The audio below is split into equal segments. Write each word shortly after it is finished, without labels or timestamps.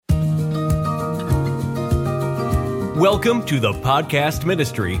Welcome to the podcast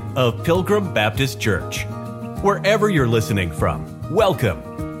ministry of Pilgrim Baptist Church. Wherever you're listening from,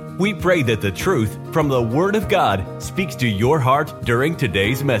 welcome. We pray that the truth from the Word of God speaks to your heart during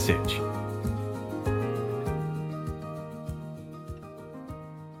today's message.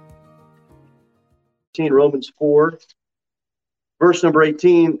 Romans 4, verse number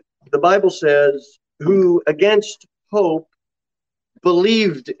 18, the Bible says, who against hope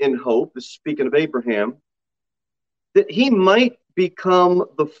believed in hope, this is speaking of Abraham, that he might become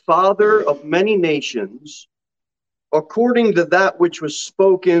the father of many nations, according to that which was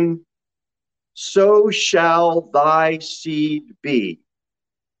spoken, so shall thy seed be.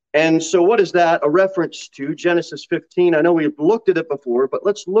 And so what is that a reference to? Genesis 15. I know we've looked at it before, but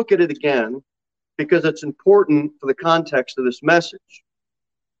let's look at it again because it's important for the context of this message.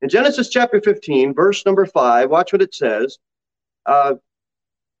 In Genesis chapter 15, verse number 5, watch what it says.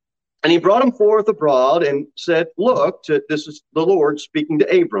 And he brought him forth abroad and said, look, this is the Lord speaking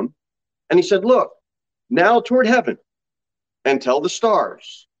to Abram. And he said, look, now toward heaven, and tell the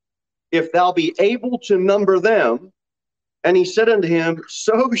stars, if thou be able to number them. And he said unto him,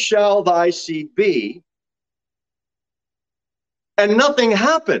 so shall thy seed be. And nothing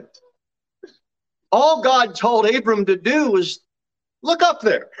happened. All God told Abram to do was look up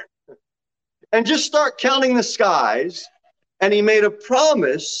there and just start counting the skies. And he made a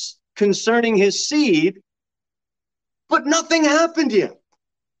promise concerning his seed, but nothing happened yet.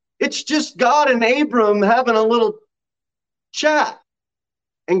 It's just God and Abram having a little chat.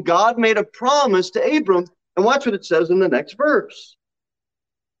 And God made a promise to Abram. And watch what it says in the next verse.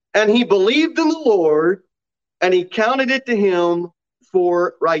 And he believed in the Lord, and he counted it to him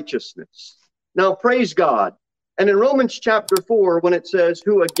for righteousness. Now, praise God. And in Romans chapter 4, when it says,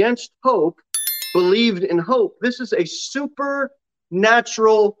 who against hope believed in hope, this is a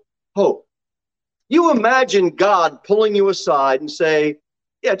supernatural hope. You imagine God pulling you aside and say,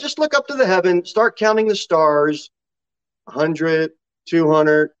 yeah, just look up to the heaven, start counting the stars, 100,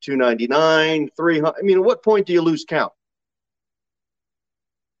 200, 299, 300. I mean, at what point do you lose count?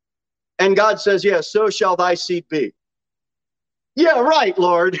 And God says, yeah, so shall thy seed be. Yeah, right,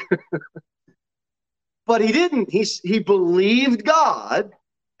 Lord. But he didn't. He believed God,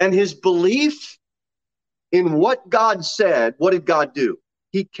 and his belief in what God said, what did God do?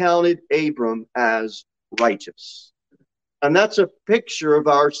 He counted Abram as righteous. And that's a picture of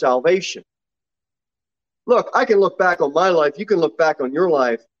our salvation. Look, I can look back on my life. You can look back on your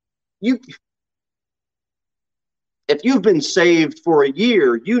life. If you've been saved for a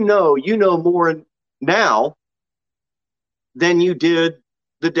year, you know more now than you did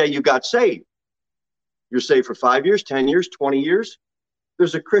the day you got saved. You're saved for 5 years, 10 years, 20 years.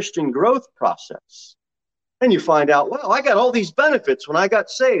 There's a Christian growth process. And you find out, well, I got all these benefits when I got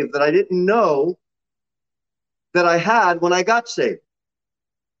saved that I didn't know that I had when I got saved.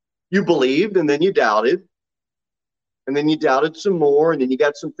 You believed, and then you doubted. And then you doubted some more, and then you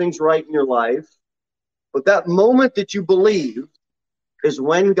got some things right in your life. But that moment that you believed is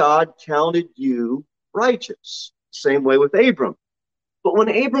when God counted you righteous. Same way with Abram. But when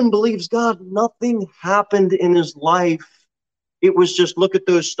Abram believes God, nothing happened in his life. It was just, look at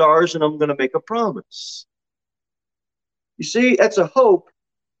those stars, and I'm going to make a promise. You see, that's a hope.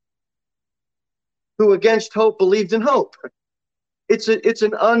 Who against hope believed in hope. It's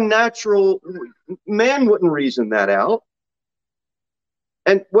an unnatural, man wouldn't reason that out.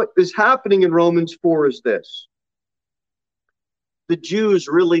 And what is happening in Romans 4 is this. The Jews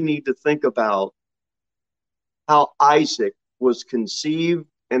really need to think about how Isaac was conceived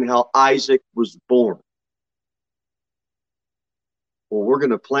and how Isaac was born. Well, we're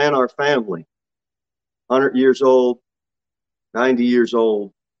going to plan our family. 100 years old, 90 years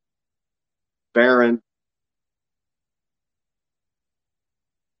old, barren.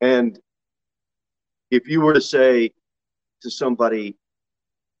 And if you were to say to somebody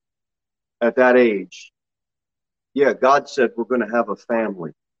at that age, yeah, God said we're going to have a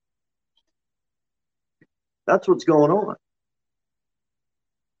family. That's what's going on.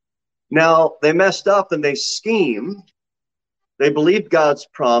 Now, they messed up and they schemed. They believed God's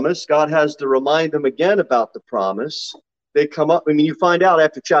promise. God has to remind them again about the promise. They come up, I mean, you find out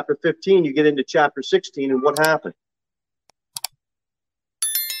after chapter 15, you get into chapter 16, and what happened?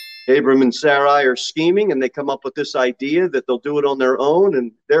 Abram and Sarai are scheming, and they come up with this idea that they'll do it on their own,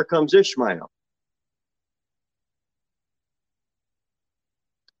 and there comes Ishmael.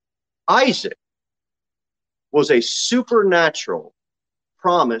 Isaac was a supernatural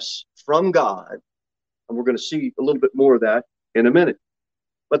promise from God, and we're going to see a little bit more of that in a minute.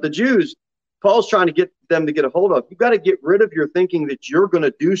 But the Jews, Paul's trying to get them to get a hold of. You've got to get rid of your thinking that you're going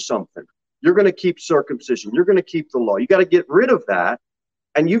to do something. You're going to keep circumcision. You're going to keep the law. You got to get rid of that.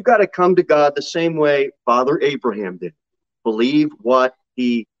 And you've got to come to God the same way Father Abraham did. Believe what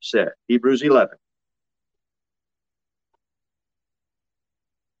he said. Hebrews 11.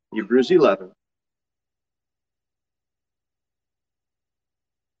 Hebrews 11.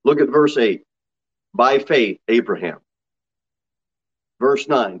 Look at verse 8. By faith, Abraham. Verse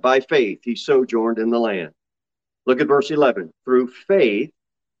 9. By faith, he sojourned in the land. Look at verse 11. Through faith,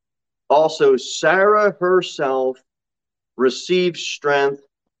 also Sarah herself received strength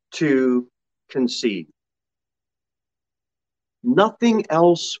to conceive. Nothing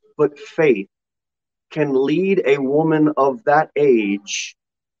else but faith can lead a woman of that age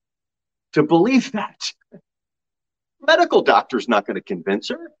to believe that. Medical doctor's not going to convince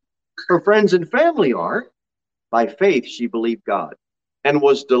her. Her friends and family aren't. By faith, she believed God and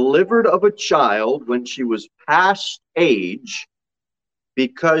was delivered of a child when she was past age,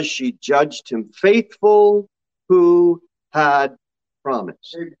 because she judged him faithful who had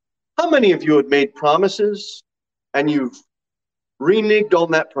promised. How many of you have made promises and you've reneged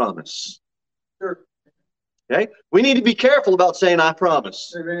on that promise? Sure. Okay? We need to be careful about saying, I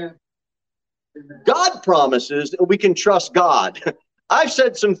promise. Amen. Amen. God promises that we can trust God. I've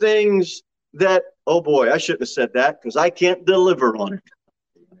said some things that, oh boy, I shouldn't have said that because I can't deliver on it.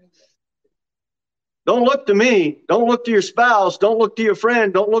 Don't look to me. Don't look to your spouse. Don't look to your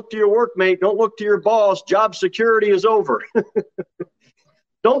friend. Don't look to your workmate. Don't look to your boss. Job security is over.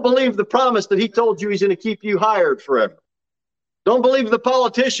 Don't believe the promise that he told you he's going to keep you hired forever. Don't believe the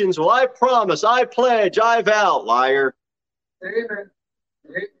politicians. Well, I promise, I pledge, I vow. Liar. Amen.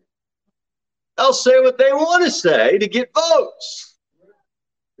 They'll say what they want to say to get votes.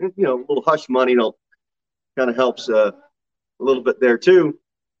 You know, a little hush money kind of helps a little bit there too.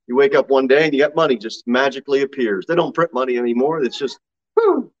 You wake up one day and you got money just magically appears. They don't print money anymore. It's just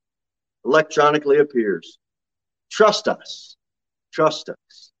electronically appears. Trust us. Trust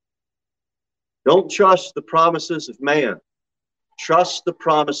us. Don't trust the promises of man. Trust the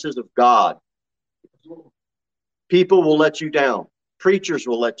promises of God. People will let you down. Preachers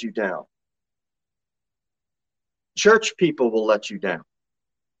will let you down. Church people will let you down.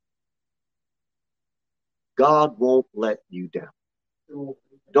 God won't let you down.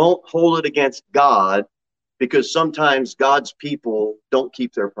 Don't hold it against God, because sometimes God's people don't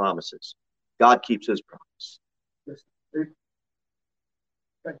keep their promises. God keeps his promise.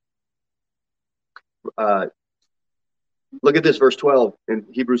 Look at this, verse 12 in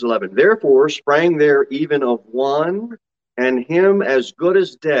Hebrews 11. Therefore sprang there even of one, and him as good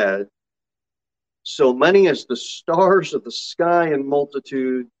as dead, so many as the stars of the sky in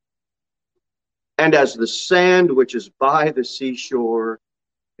multitude, and as the sand which is by the seashore,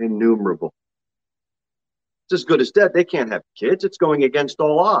 innumerable. It's as good as dead. They can't have kids. It's going against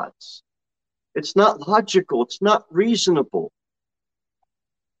all odds. It's not logical. It's not reasonable.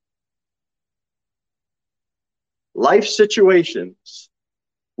 Life situations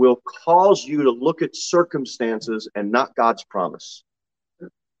will cause you to look at circumstances and not God's promise.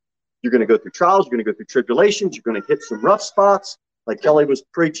 You're going to go through trials. You're going to go through tribulations. You're going to hit some rough spots, like Kelly was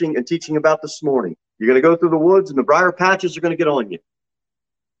preaching and teaching about this morning. You're going to go through the woods, and the briar patches are going to get on you.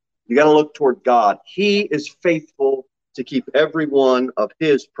 You got to look toward God. He is faithful to keep every one of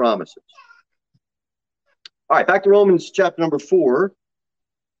his promises. All right, back to Romans chapter number 4.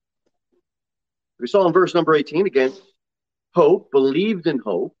 We saw in verse number 18, again, hope, believed in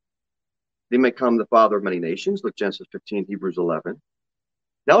hope. They may come the father of many nations. Look, Genesis 15, Hebrews 11.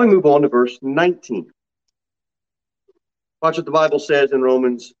 Now we move on to verse 19. Watch what the Bible says in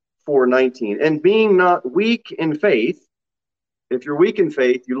Romans 4:19. And being not weak in faith, if you're weak in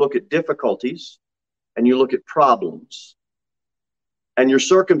faith, you look at difficulties and you look at problems. And your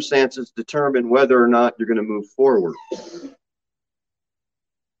circumstances determine whether or not you're going to move forward.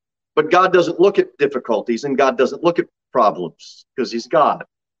 But God doesn't look at difficulties and God doesn't look at problems because he's God.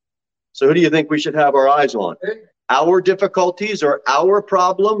 So who do you think we should have our eyes on? Our difficulties or our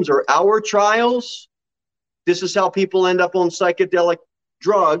problems or our trials? This is how people end up on psychedelic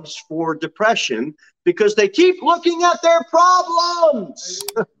drugs for depression, because they keep looking at their problems.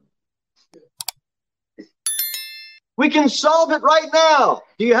 We can solve it right now.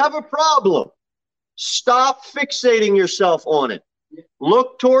 Do you have a problem? Stop fixating yourself on it.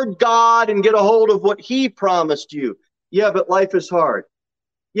 Look toward God and get a hold of what he promised you. Yeah, but life is hard.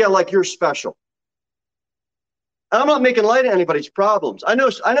 Yeah, like you're special. I'm not making light of anybody's problems. I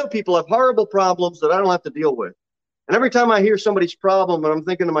know people have horrible problems that I don't have to deal with. And every time I hear somebody's problem, and I'm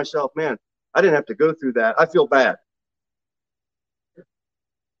thinking to myself, man, I didn't have to go through that. I feel bad.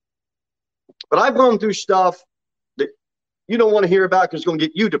 But I've gone through stuff that you don't want to hear about because it's going to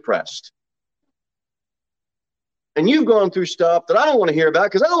get you depressed. And you've gone through stuff that I don't want to hear about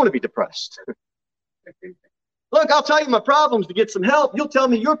because I don't want to be depressed. Look, I'll tell you my problems to get some help. You'll tell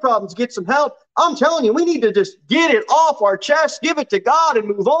me your problems to get some help. I'm telling you, we need to just get it off our chest, give it to God, and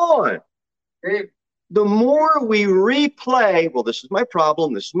move on. The more we replay, well, this is my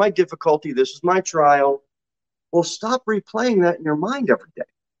problem, this is my difficulty, this is my trial, well, stop replaying that in your mind every day.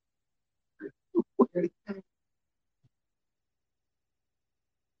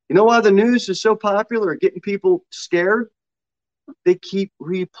 You know why the news is so popular at getting people scared? They keep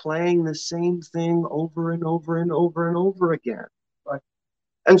replaying the same thing over and over and over and over again.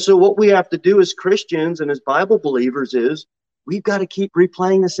 And so what we have to do as Christians and as Bible believers is we've got to keep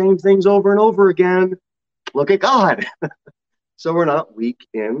replaying the same things over and over again. Look at God. So we're not weak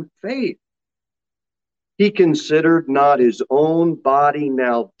in faith. He considered not his own body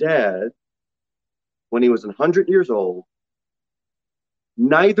now dead when he was 100 years old,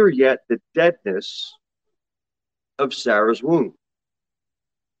 neither yet the deadness of Sarah's womb.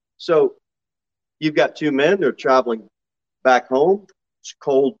 So you've got two men, they're traveling back home. It's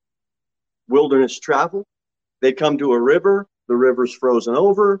cold wilderness travel. They come to a river, the river's frozen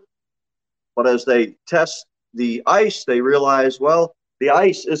over. But as they test the ice, they realize, well, the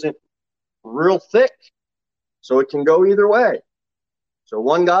ice isn't real thick, so it can go either way. So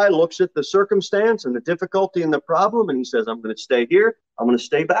one guy looks at the circumstance and the difficulty and the problem, and he says, I'm going to stay here, I'm going to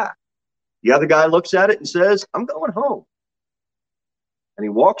stay back. The other guy looks at it and says, I'm going home. And he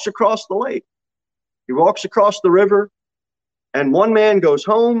walks across the lake. He walks across the river, and one man goes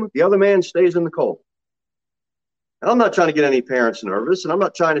home, the other man stays in the cold. And I'm not trying to get any parents nervous, and I'm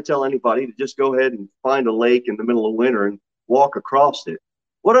not trying to tell anybody to just go ahead and find a lake in the middle of winter and walk across it.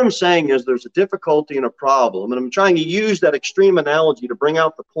 What I'm saying is there's a difficulty and a problem, and I'm trying to use that extreme analogy to bring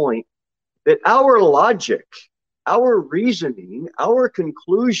out the point that our logic, our reasoning, our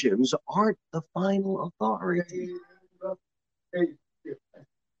conclusions aren't the final authority.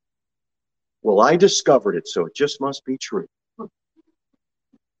 Well, I discovered it, so it just must be true.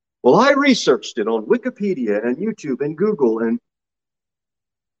 Well, I researched it on Wikipedia and YouTube and Google, and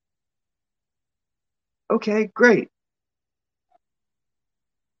okay, great.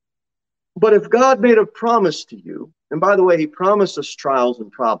 But if God made a promise to you, and by the way, he promised us trials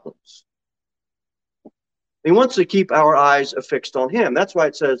and problems. He wants to keep our eyes affixed on him. That's why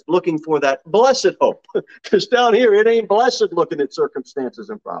it says looking for that blessed hope. Because down here, it ain't blessed looking at circumstances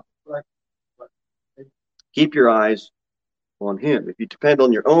and problems. Right? Keep your eyes on him. If you depend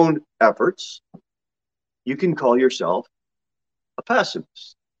on your own efforts, you can call yourself a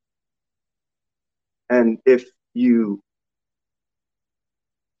pessimist. And if you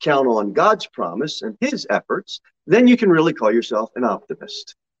count on God's promise and his efforts, then you can really call yourself an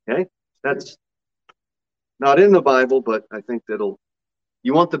optimist. Okay? That's not in the Bible, but I think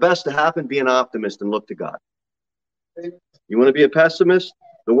you want the best to happen, be an optimist and look to God. You want to be a pessimist?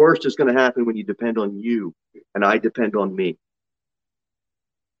 The worst is going to happen when you depend on you and I depend on me.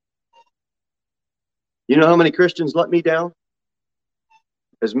 You know how many Christians let me down?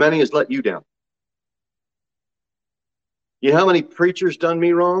 As many as let you down. You know how many preachers done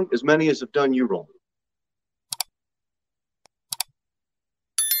me wrong? As many as have done you wrong.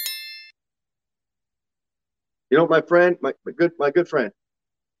 You know, my friend, my good friend,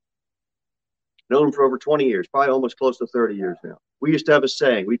 known him for over 20 years, probably almost close to 30 years now. We used to have a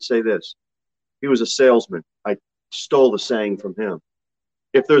saying. We'd say this. He was a salesman. I stole the saying from him.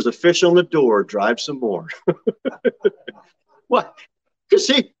 If there's a fish on the door, drive some more. What? Because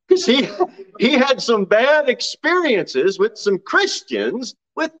he had some bad experiences with some Christians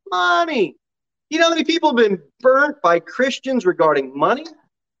with money. You know how many people have been burnt by Christians regarding money?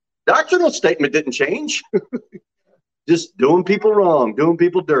 Doctrinal statement didn't change. Just doing people wrong, doing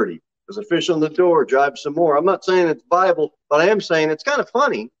people dirty. There's a fish on the door, drive some more. I'm not saying it's Bible, but I am saying it's kind of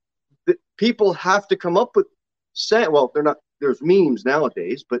funny that people have to come up with saying, well, they're not, there's memes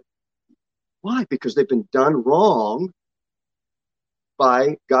nowadays, but why? Because they've been done wrong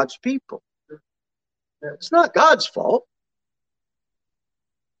by God's people. It's not God's fault.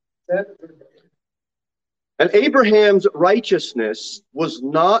 And Abraham's righteousness was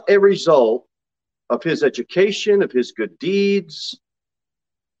not a result of his education, of his good deeds.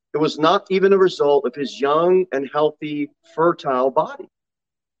 It was not even a result of his young and healthy, fertile body.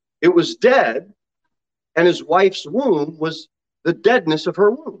 It was dead, and his wife's womb was the deadness of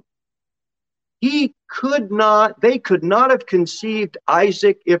her womb. They could not have conceived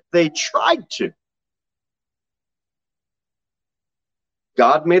Isaac if they tried to.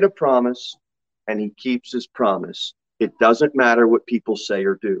 God made a promise, and he keeps his promise. It doesn't matter what people say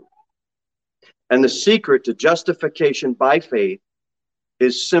or do. And the secret to justification by faith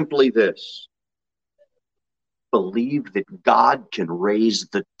is simply this. believe that God can raise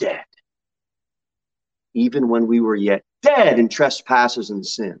the dead, even when we were yet dead in trespasses and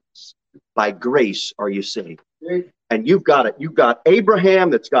sins. By grace are you saved. And you've got it. You've got Abraham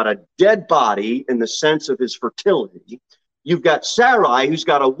that's got a dead body in the sense of his fertility. You've got Sarai who's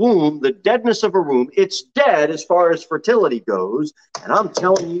got a womb, the deadness of a womb. It's dead as far as fertility goes. And I'm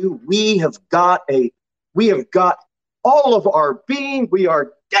telling you, we have got all of our being. We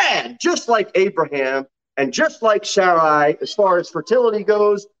are dead, just like Abraham and just like Sarai. As far as fertility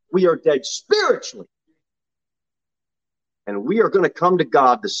goes, we are dead spiritually. And we are going to come to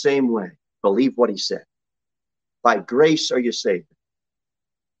God the same way. Believe what he said. By grace are you saved.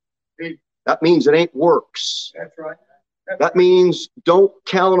 That means it ain't works. That's right. That means don't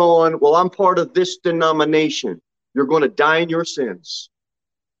count on, well, I'm part of this denomination. You're going to die in your sins.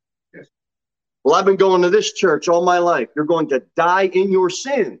 Yes. Well, I've been going to this church all my life. You're going to die in your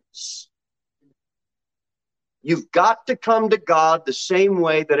sins. You've got to come to God the same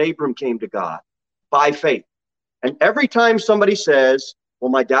way that Abram came to God, by faith. And every time somebody says,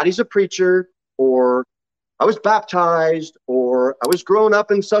 well, my daddy's a preacher, or I was baptized, or I was grown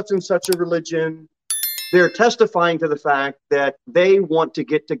up in such and such a religion, they're testifying to the fact that they want to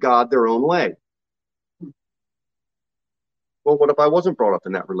get to God their own way. Well, what if I wasn't brought up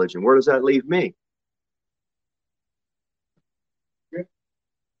in that religion? Where does that leave me? Yeah.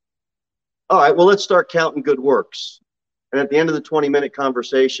 All right, well, let's start counting good works. And at the end of the 20-minute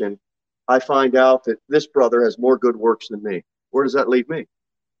conversation, I find out that this brother has more good works than me. Where does that leave me?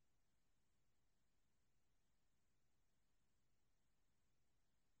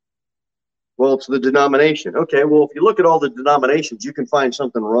 Well, it's the denomination. Okay, well, if you look at all the denominations, you can find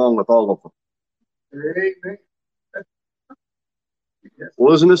something wrong with all of them. Amen.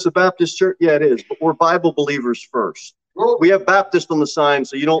 Well, isn't this a Baptist church? Yeah, it is. But we're Bible believers first. We have Baptist on the sign,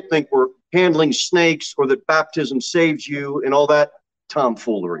 so you don't think we're handling snakes or that baptism saves you and all that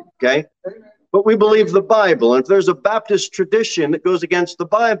tomfoolery, okay? But we believe the Bible. And if there's a Baptist tradition that goes against the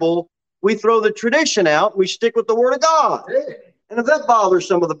Bible, we throw the tradition out and we stick with the Word of God. And if that bothers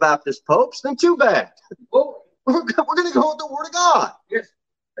some of the Baptist popes, then too bad. Oh, We're going to go with the Word of God. yes.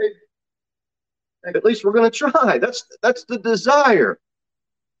 At least we're going to try. That's the desire.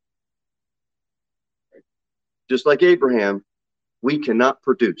 Just like Abraham, we cannot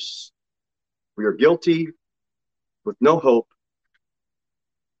produce. We are guilty with no hope.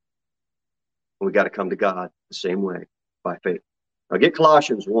 And we got to come to God the same way, by faith. Now get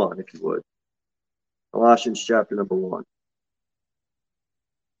Colossians 1, if you would. Colossians chapter number 1.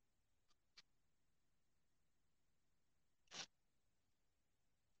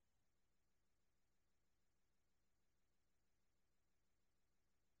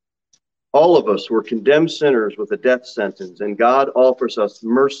 All of us were condemned sinners with a death sentence, and God offers us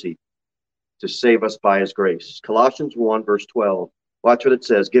mercy to save us by his grace. Colossians 1, verse 12. Watch what it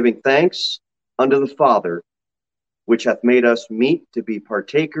says. Giving thanks unto the Father, which hath made us meet to be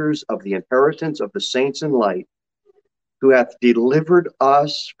partakers of the inheritance of the saints in light, who hath delivered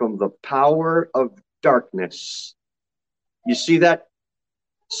us from the power of darkness. You see that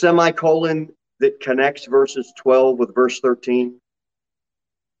semicolon that connects verses 12 with verse 13?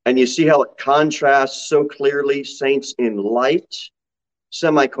 And you see how it contrasts so clearly saints in light,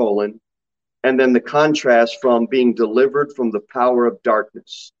 semicolon, and then the contrast from being delivered from the power of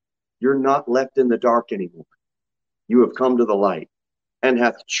darkness. You're not left in the dark anymore. You have come to the light, and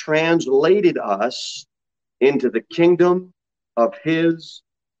hath translated us into the kingdom of his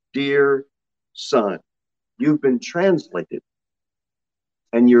dear Son. You've been translated,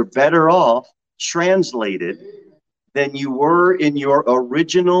 and you're better off translated than you were in your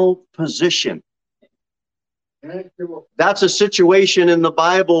original position. That's a situation in the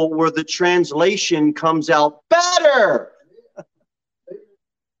Bible where the translation comes out better.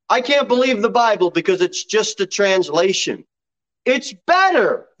 I can't believe the Bible because it's just a translation. It's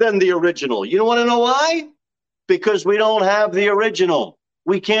better than the original. You want to know why? Because we don't have the original.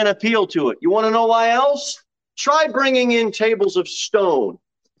 We can't appeal to it. You want to know why else? Try bringing in tables of stone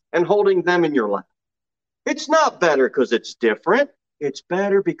and holding them in your lap. It's not better because it's different. It's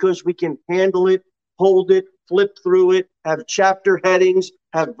better because we can handle it, hold it, flip through it, have chapter headings,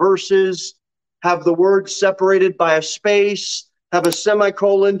 have verses, have the words separated by a space, have a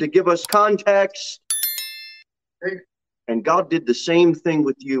semicolon to give us context. And God did the same thing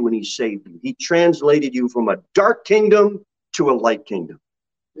with you when he saved you. He translated you from a dark kingdom to a light kingdom.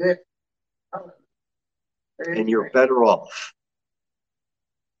 Yeah. And you're better off.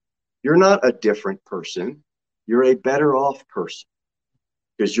 You're not a different person. You're a better off person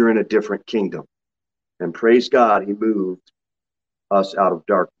because you're in a different kingdom. And praise God, he moved us out of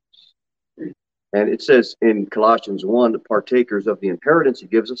darkness. And it says in Colossians 1, the partakers of the inheritance, he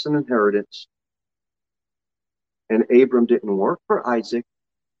gives us an inheritance. And Abram didn't work for Isaac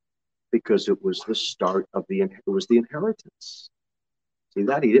because it was the start of the inheritance. See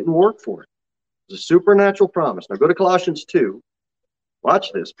that? He didn't work for it. It was a supernatural promise. Now go to Colossians 2.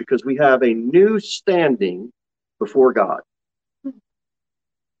 Watch this, because we have a new standing before God.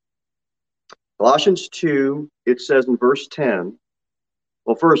 Colossians 2, it says in verse 10,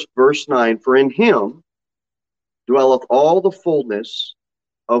 well, first, verse 9, for in him dwelleth all the fullness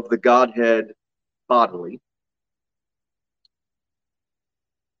of the Godhead bodily,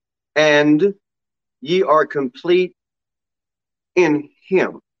 and ye are complete in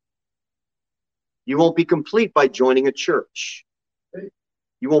him. You won't be complete by joining a church.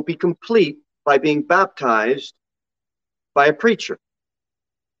 You won't be complete by being baptized by a preacher.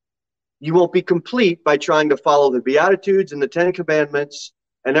 You won't be complete by trying to follow the Beatitudes and the Ten Commandments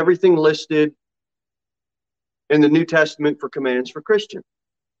and everything listed in the New Testament for commands for Christians.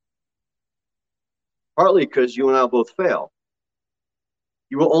 Partly because you and I both fail.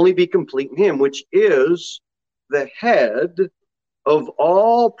 You will only be complete in him, which is the head of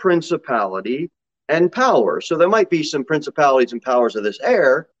all principality and power. So there might be some principalities and powers of this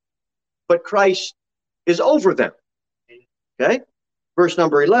air, but Christ is over them. Okay? Verse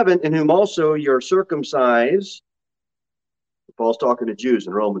number 11, in whom also you're circumcised. Paul's talking to Jews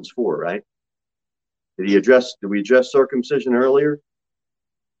in Romans 4, right? Did we address circumcision earlier?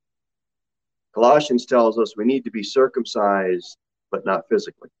 Colossians tells us we need to be circumcised, but not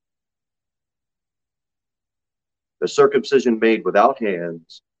physically. The circumcision made without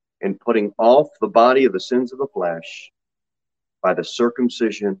hands, and putting off the body of the sins of the flesh by the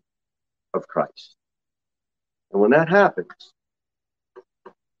circumcision of Christ. And when that happens,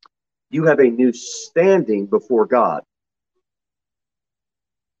 you have a new standing before God.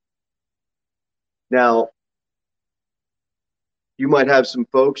 Now, you might have some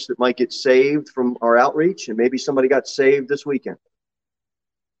folks that might get saved from our outreach, and maybe somebody got saved this weekend.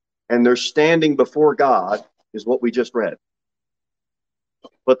 And their standing before God is what we just read.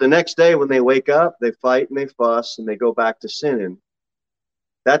 But the next day when they wake up, they fight and they fuss and they go back to sinning.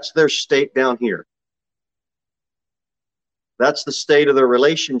 That's their state down here. That's the state of their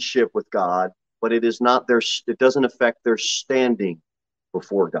relationship with God, but it doesn't affect their standing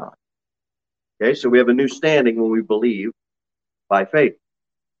before God. Okay, so we have a new standing when we believe by faith.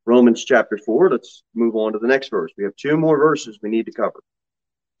 Romans chapter 4, let's move on to the next verse. We have two more verses we need to cover.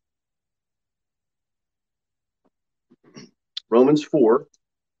 Romans 4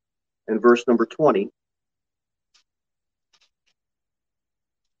 and verse number 20.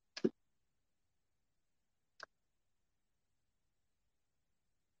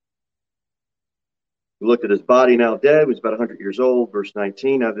 We looked at his body now dead. He was about 100 years old. Verse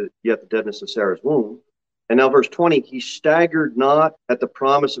 19, yet the deadness of Sarah's womb. And now verse 20, he staggered not at the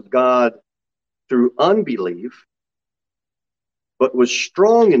promise of God through unbelief, but was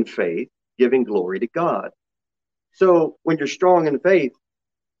strong in faith, giving glory to God. So when you're strong in faith,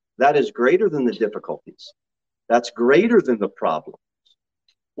 that is greater than the difficulties. That's greater than the problems.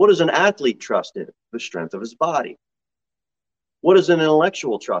 What does an athlete trust in? The strength of his body. What does an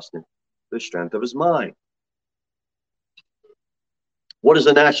intellectual trust in? The strength of his mind. What does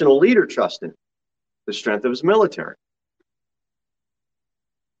a national leader trust in? The strength of his military.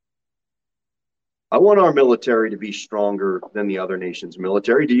 I want our military to be stronger than the other nations'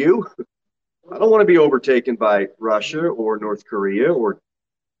 military. Do you? I don't want to be overtaken by Russia or North Korea or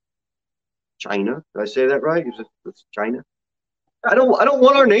China. Did I say that right? It's China. I don't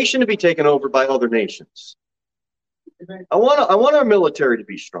want our nation to be taken over by other nations. I want our military to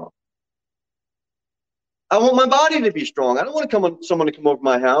be strong. I want my body to be strong. I don't want someone to come over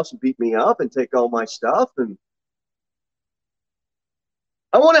my house and beat me up and take all my stuff. And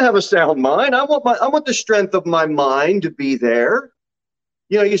I want to have a sound mind. I want the strength of my mind to be there.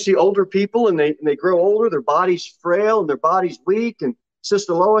 You know, you see older people and they grow older, their body's frail and their body's weak. And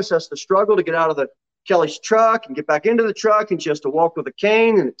Sister Lois has to struggle to get out of Kelly's truck and get back into the truck, and she has to walk with a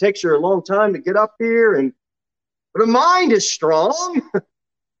cane, and it takes her a long time to get up here. But her mind is strong.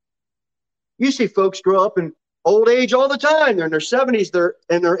 You see folks grow up in old age all the time. They're in their 70s, they're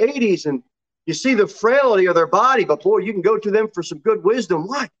in their 80s, and you see the frailty of their body. But boy, you can go to them for some good wisdom.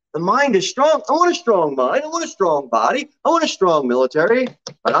 Why? The mind is strong. I want a strong mind. I want a strong body. I want a strong military.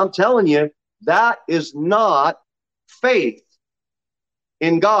 But I'm telling you, that is not faith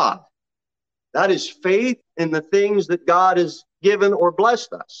in God. That is faith in the things that God has given or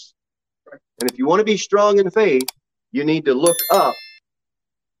blessed us. And if you want to be strong in faith, you need to look up,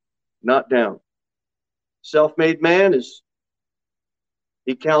 not down. Self-made man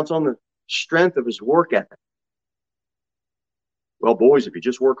he counts on the strength of his work ethic. Well, boys, if you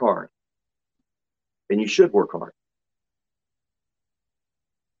just work hard, then you should work hard.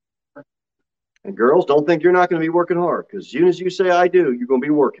 And girls, don't think you're not going to be working hard, because as soon as you say I do, you're going to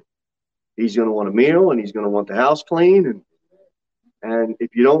be working. He's going to want a meal, and he's going to want the house clean. And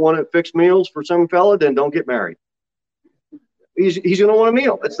if you don't want to fix meals for some fella, then don't get married. He's going to want a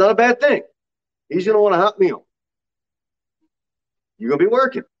meal. It's not a bad thing. He's going to want a hot meal. You're going to be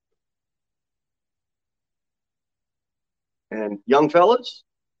working. And young fellas,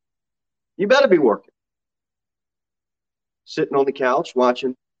 you better be working. Sitting on the couch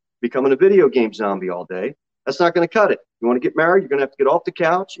watching, becoming a video game zombie all day, that's not going to cut it. You want to get married, you're going to have to get off the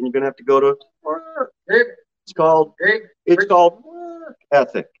couch, and you're going to have to go to work. It's called work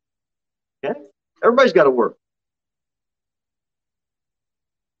ethic. Okay? Everybody's got to work.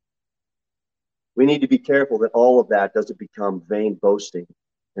 We need to be careful that all of that doesn't become vain boasting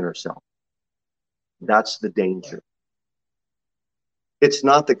in ourselves. That's the danger. It's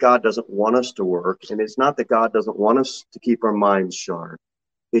not that God doesn't want us to work, and it's not that God doesn't want us to keep our minds sharp.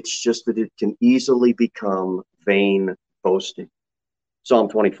 It's just that it can easily become vain boasting. Psalm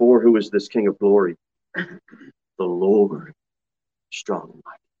 24, who is this King of glory? The Lord, strong and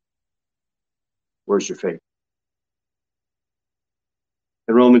mighty. Where's your faith?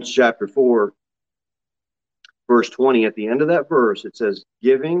 In Romans chapter 4, verse 20, at the end of that verse, it says,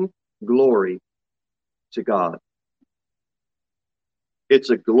 giving glory to God. It's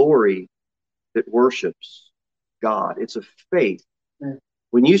a glory that worships God. It's a faith.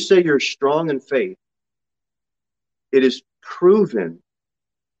 When you say you're strong in faith, it is proven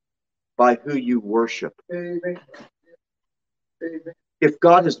by who you worship. Amen. Amen. If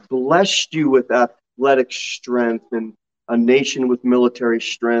God has blessed you with athletic strength, and a nation with military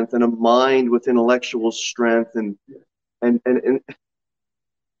strength, and a mind with intellectual strength, and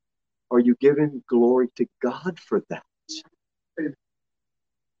are you giving glory to God for that?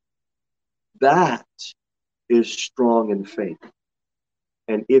 That is strong in faith.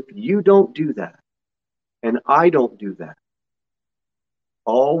 And if you don't do that, and I don't do that,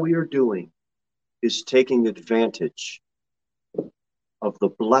 all we are doing is taking advantage of the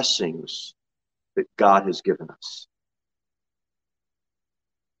blessings that God has given us.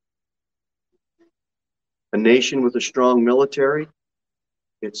 A nation with a strong military,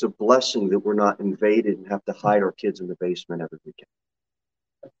 it's a blessing that we're not invaded and have to hide our kids in the basement every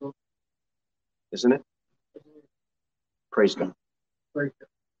weekend. Isn't it? Praise God. Praise God.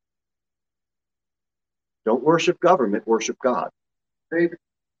 Don't worship government, worship God. Amen.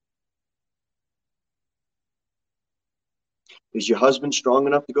 Is your husband strong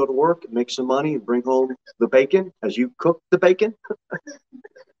enough to go to work and make some money and bring home the bacon as you cook the bacon?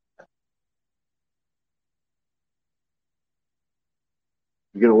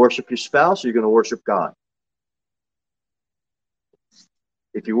 You're going to worship your spouse, or you're going to worship God?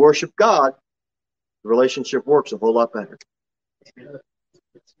 If you worship God, the relationship works a whole lot better.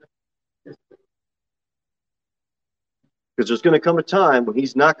 Because there's going to come a time when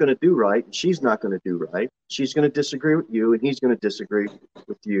he's not going to do right, and she's not going to do right. She's going to disagree with you, and he's going to disagree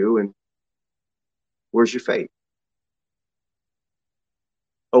with you. And where's your faith?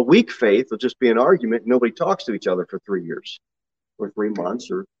 A weak faith will just be an argument, and nobody talks to each other for 3 years, or 3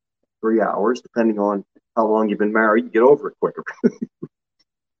 months, or 3 hours, depending on how long you've been married. You get over it quicker.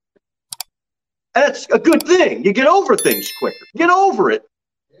 That's a good thing. You get over things quicker. Get over it.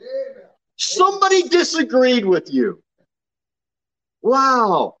 Somebody disagreed with you.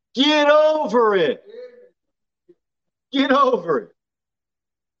 Wow. Get over it. Get over it.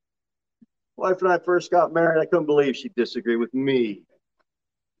 Wife and I first got married, I couldn't believe she disagreed with me.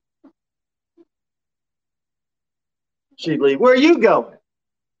 She'd leave. Where are you going?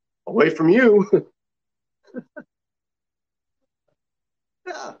 Away from you.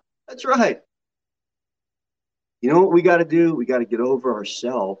 Yeah, that's right. You know what we got to do? We got to get over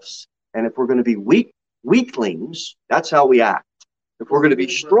ourselves. And if we're going to be weaklings, that's how we act. If we're going to be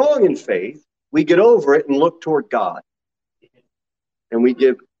strong in faith, we get over it and look toward God. And we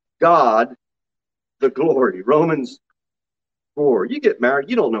give God the glory. Romans 4. You get married,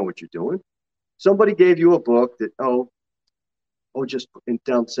 you don't know what you're doing. Somebody gave you a book that, just in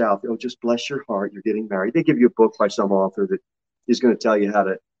down south, just bless your heart, you're getting married. They give you a book by some author that is going to tell you how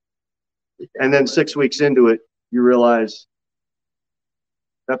to. And then 6 weeks into it, you realize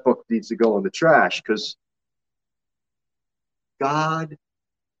that book needs to go in the trash, because God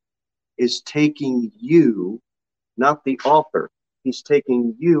is taking you, not the author. He's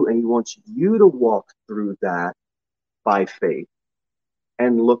taking you, and he wants you to walk through that by faith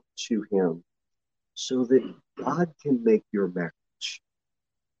and look to him so that God can make your marriage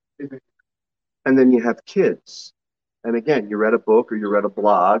And then you have kids. And again, you read a book or you read a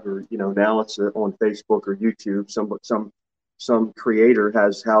blog, or now it's on Facebook or YouTube. Some creator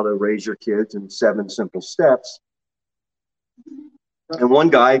has how to raise your kids in 7 simple steps. And one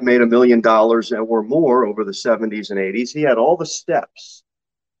guy made $1 million or more over the 70s and 80s. He had all the steps,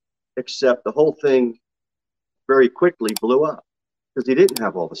 except the whole thing very quickly blew up because he didn't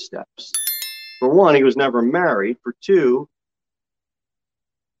have all the steps. For one, he was never married. For two,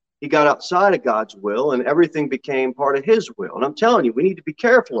 he got outside of God's will and everything became part of his will. And I'm telling you, we need to be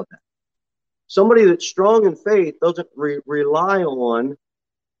careful of that. Somebody that's strong in faith doesn't rely on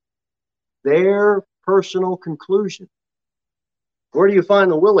their personal conclusion. Where do you find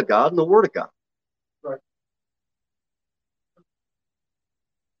the will of God? In the Word of God. Right.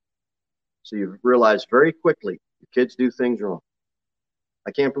 So you realize very quickly, your kids do things wrong.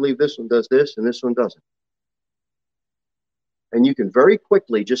 I can't believe this one does this and this one doesn't. And you can very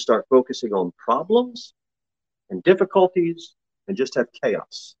quickly just start focusing on problems and difficulties and just have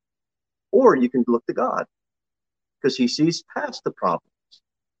chaos. Or you can look to God because he sees past the problems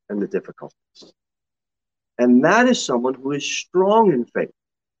and the difficulties. And that is someone who is strong in faith.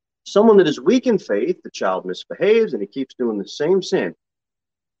 Someone that is weak in faith, the child misbehaves and he keeps doing the same sin.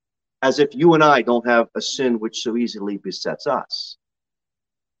 As if you and I don't have a sin which so easily besets us.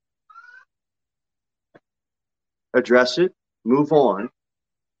 Address it, move on,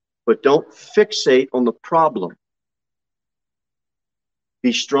 but don't fixate on the problem.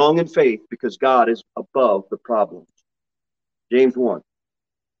 Be strong in faith because God is above the problem. James 1.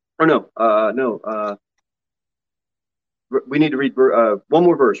 We need to read one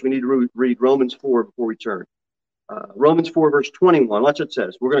more verse. We need to read Romans 4 before we turn. Romans 4, verse 21. Watch what it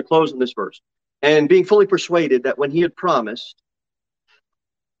says. We're going to close on this verse. And being fully persuaded that when he had promised,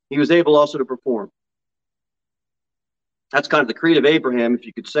 he was able also to perform. That's kind of the creed of Abraham, if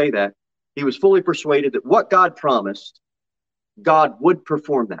you could say that. He was fully persuaded that what God promised, God would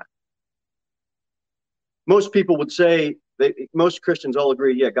perform that. Most people would say, most Christians all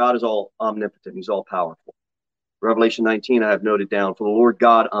agree, yeah, God is all omnipotent. He's all powerful. Revelation 19, I have noted down, for the Lord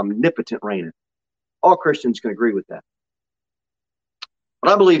God omnipotent reigneth. All Christians can agree with that.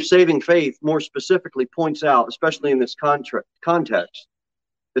 But I believe saving faith more specifically points out, especially in this context,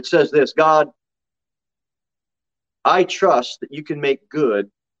 that says this: God, I trust that you can make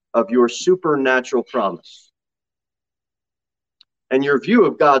good of your supernatural promise. And your view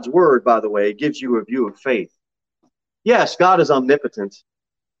of God's word, by the way, gives you a view of faith. Yes, God is omnipotent.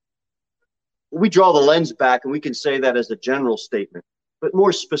 We draw the lens back and we can say that as a general statement. But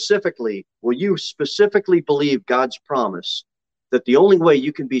more specifically, will you specifically believe God's promise that the only way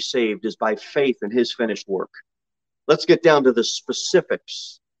you can be saved is by faith in his finished work? Let's get down to the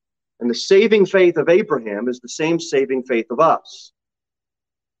specifics. And the saving faith of Abraham is the same saving faith of us.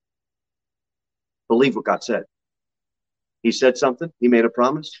 Believe what God said. He said something. He made a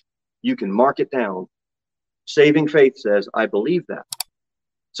promise. You can mark it down. Saving faith says, I believe that.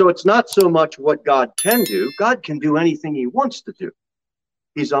 So it's not so much what God can do. God can do anything he wants to do.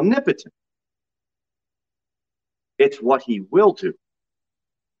 He's omnipotent. It's what he will do.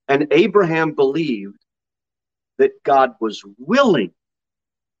 And Abraham believed that God was willing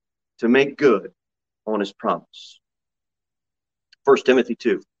to make good on his promise. 1 Timothy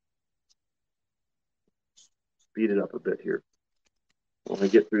 2. Speed it up a bit here. When we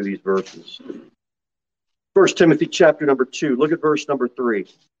get through these verses. 1 Timothy chapter number 2. Look at verse number 3.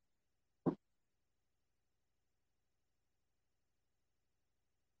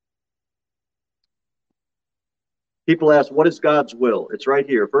 People ask, what is God's will? It's right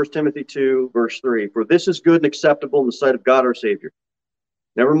here. 1 Timothy 2, verse 3. For this is good and acceptable in the sight of God our Savior.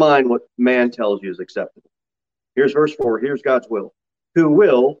 Never mind what man tells you is acceptable. Here's verse 4. Here's God's will. Who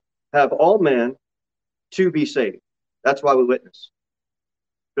will have all men to be saved. That's why we witness.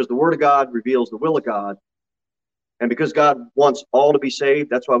 Because the word of God reveals the will of God. And because God wants all to be saved,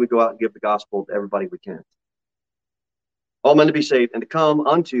 that's why we go out and give the gospel to everybody we can. All men to be saved and to come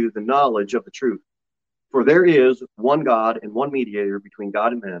unto the knowledge of the truth. For there is one God and one mediator between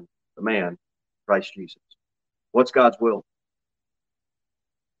God and men, the man, Christ Jesus. What's God's will?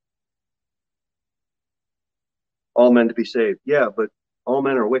 All men to be saved. Yeah, but all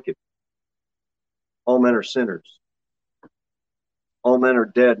men are wicked. All men are sinners. All men are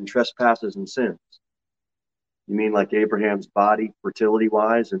dead in trespasses and sins. You mean like Abraham's body,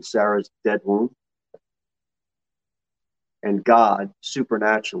 fertility-wise, and Sarah's dead womb? And God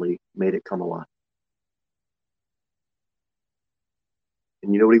supernaturally made it come alive.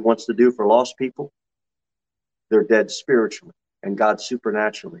 And you know what he wants to do for lost people? They're dead spiritually, and God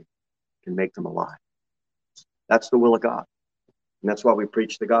supernaturally can make them alive. That's the will of God. And that's why we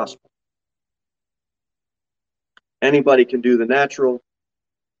preach the gospel. Anybody can do the natural,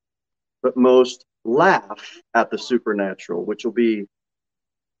 but most laugh at the supernatural, which will be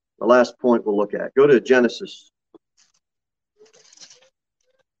the last point we'll look at. Go to Genesis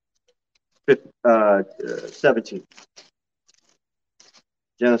 17.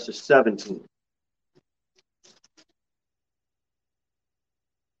 Genesis 17.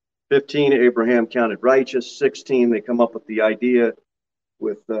 15, Abraham counted righteous. 16, they come up with the idea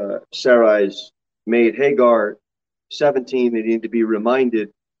with Sarai's maid Hagar. 17, they need to be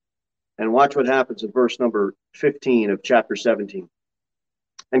reminded. And watch what happens in verse number 15 of chapter 17.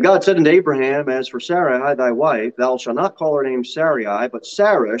 And God said unto Abraham, as for Sarai, thy wife, thou shalt not call her name Sarai, but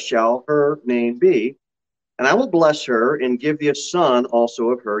Sarah shall her name be. And I will bless her and give thee a son also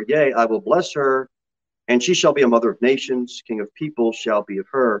of her. Yea, I will bless her, and she shall be a mother of nations. King of peoples shall be of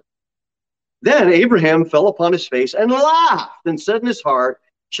her. Then Abraham fell upon his face and laughed, and said in his heart,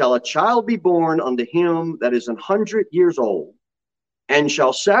 shall a child be born unto him that is 100 years old? And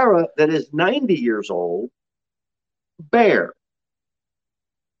shall Sarah that is 90 years old bear?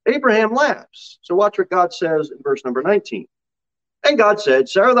 Abraham laughs. So watch what God says in verse number 19. And God said,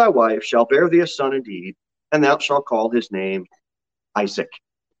 Sarah thy wife shall bear thee a son indeed, and thou shalt call his name Isaac,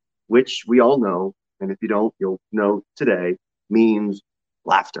 which we all know, and if you don't, you'll know today, means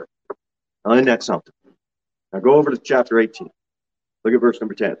laughter. Isn't that something? Now go over to chapter 18. Look at verse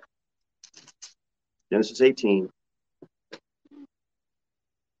number 10. Genesis 18,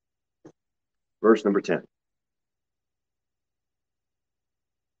 verse number 10.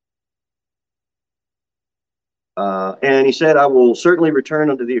 And he said, I will certainly return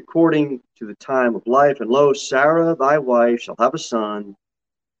unto thee according to the time of life. And lo, Sarah thy wife shall have a son.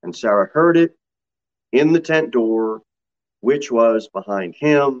 And Sarah heard it in the tent door, which was behind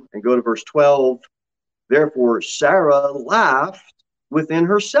him. And go to verse 12. Therefore Sarah laughed within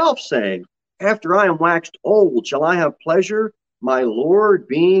herself, saying, after I am waxed old, shall I have pleasure, my Lord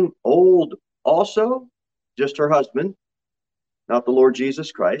being old also? Just her husband, not the Lord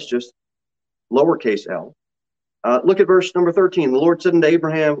Jesus Christ, just lowercase l. Look at verse number 13. The Lord said unto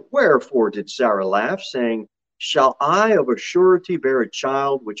Abraham, wherefore did Sarah laugh, saying, shall I of a surety bear a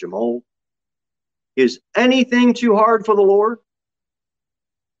child which am old? Is anything too hard for the Lord?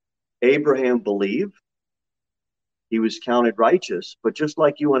 Abraham believed. He was counted righteous, but just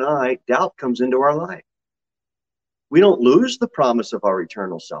like you and I, doubt comes into our life. We don't lose the promise of our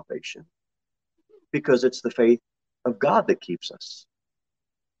eternal salvation because it's the faith of God that keeps us.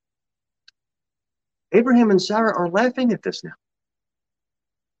 Abraham and Sarah are laughing at this now.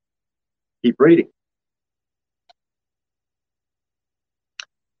 Keep reading.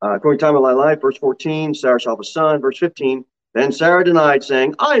 According to the time of thy life, verse 14, Sarah shall have a son. Verse 15, then Sarah denied,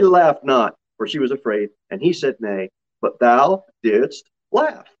 saying, I laughed not, for she was afraid. And he said, nay, but thou didst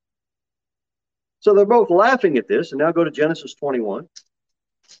laugh. So they're both laughing at this. And now go to Genesis 21.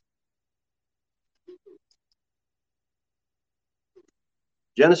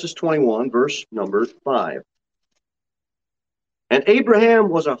 Genesis 21, verse number 5. And Abraham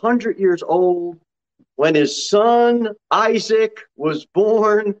was 100 years old when his son Isaac was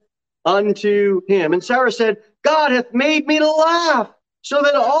born unto him. And Sarah said, God hath made me to laugh, so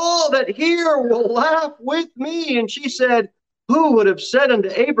that all that hear will laugh with me. And she said, who would have said unto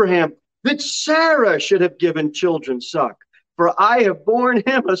Abraham that Sarah should have given children suck? For I have borne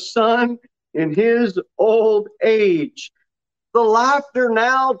him a son in his old age. The laughter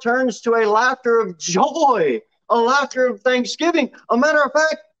now turns to a laughter of joy, a laughter of thanksgiving. A matter of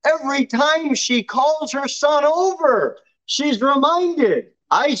fact, every time she calls her son over, she's reminded,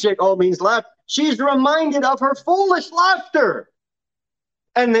 Isaac all means laugh, she's reminded of her foolish laughter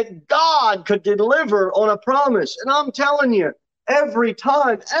and that God could deliver on a promise. And I'm telling you, every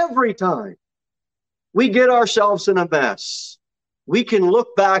time we get ourselves in a mess, we can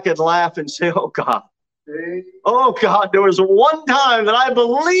look back and laugh and say, oh God, there was one time that I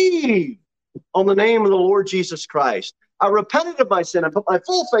believed on the name of the Lord Jesus Christ. I repented of my sin. I put my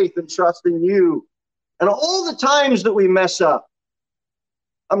full faith and trust in you. And all the times that we mess up,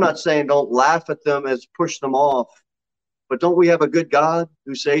 I'm not saying don't laugh at them as push them off, but don't we have a good God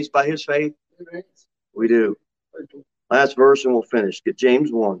who saves by his faith? We do. Last verse and we'll finish. Get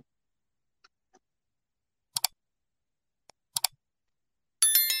James 1.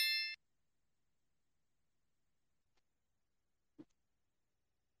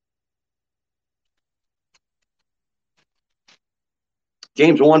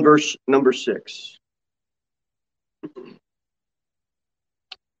 James 1, verse number 6.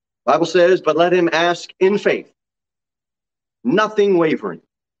 Bible says, but let him ask in faith, nothing wavering.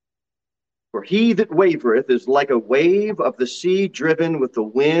 For he that wavereth is like a wave of the sea driven with the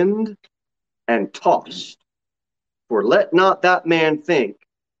wind and tossed. For let not that man think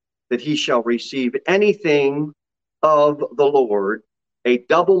that he shall receive anything of the Lord. A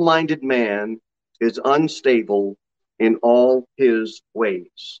double-minded man is unstable in all his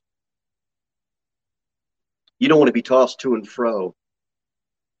ways. You don't want to be tossed to and fro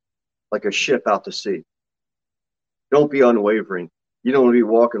like a ship out to sea. Don't be unwavering. You don't want to be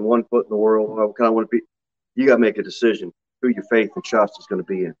walking one foot in the world. I kind of want to be. You got to make a decision who your faith and trust is going to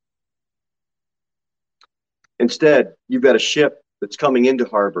be in. Instead, you've got a ship that's coming into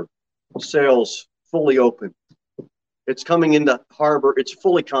harbor, sails fully open. It's coming into harbor. It's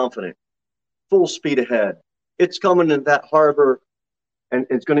fully confident, full speed ahead. It's coming into that harbor, and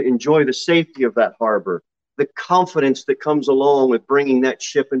it's going to enjoy the safety of that harbor, the confidence that comes along with bringing that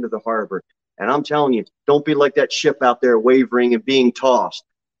ship into the harbor. And I'm telling you, don't be like that ship out there wavering and being tossed.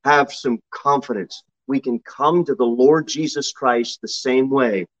 Have some confidence. We can come to the Lord Jesus Christ the same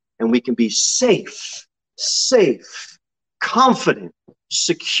way, and we can be safe, confident,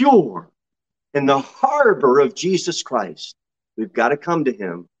 secure in the harbor of Jesus Christ. We've got to come to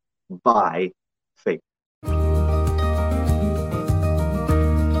him by faith.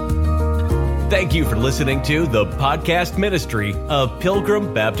 Thank you for listening to the podcast ministry of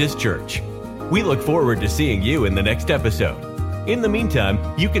Pilgrim Baptist Church. We look forward to seeing you in the next episode. In the meantime,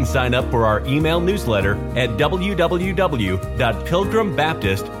 you can sign up for our email newsletter at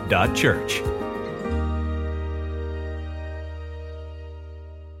www.pilgrimbaptist.church.